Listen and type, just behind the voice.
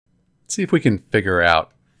Let's see if we can figure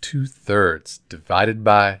out 2/3 divided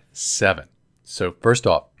by 7. So first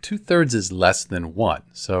off, 2/3 is less than 1.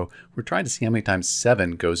 So we're trying to see how many times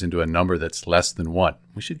 7 goes into a number that's less than 1.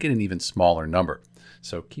 We should get an even smaller number.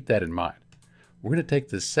 So keep that in mind. We're going to take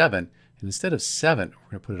this 7, and instead of 7,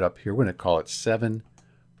 we're going to put it up here. We're going to call it 7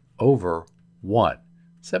 over 1.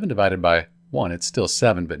 7 divided by 1, it's still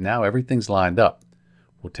 7, but now everything's lined up.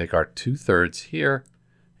 We'll take our 2/3 here,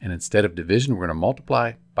 and instead of division, we're going to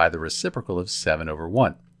multiply by the reciprocal of 7 over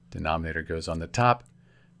 1. Denominator goes on the top,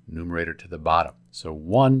 numerator to the bottom. So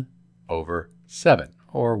 1 over 7,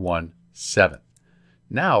 or 1/7.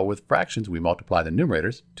 Now with fractions, we multiply the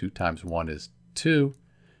numerators. 2 times 1 is 2,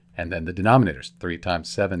 and then the denominators. 3 times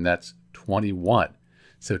 7, that's 21.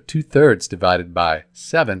 So 2/3 divided by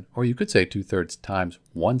 7, or you could say 2/3 times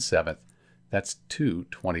 1/7, that's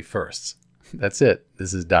 2/21. That's it.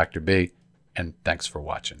 This is Dr. B, and thanks for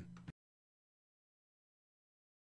watching.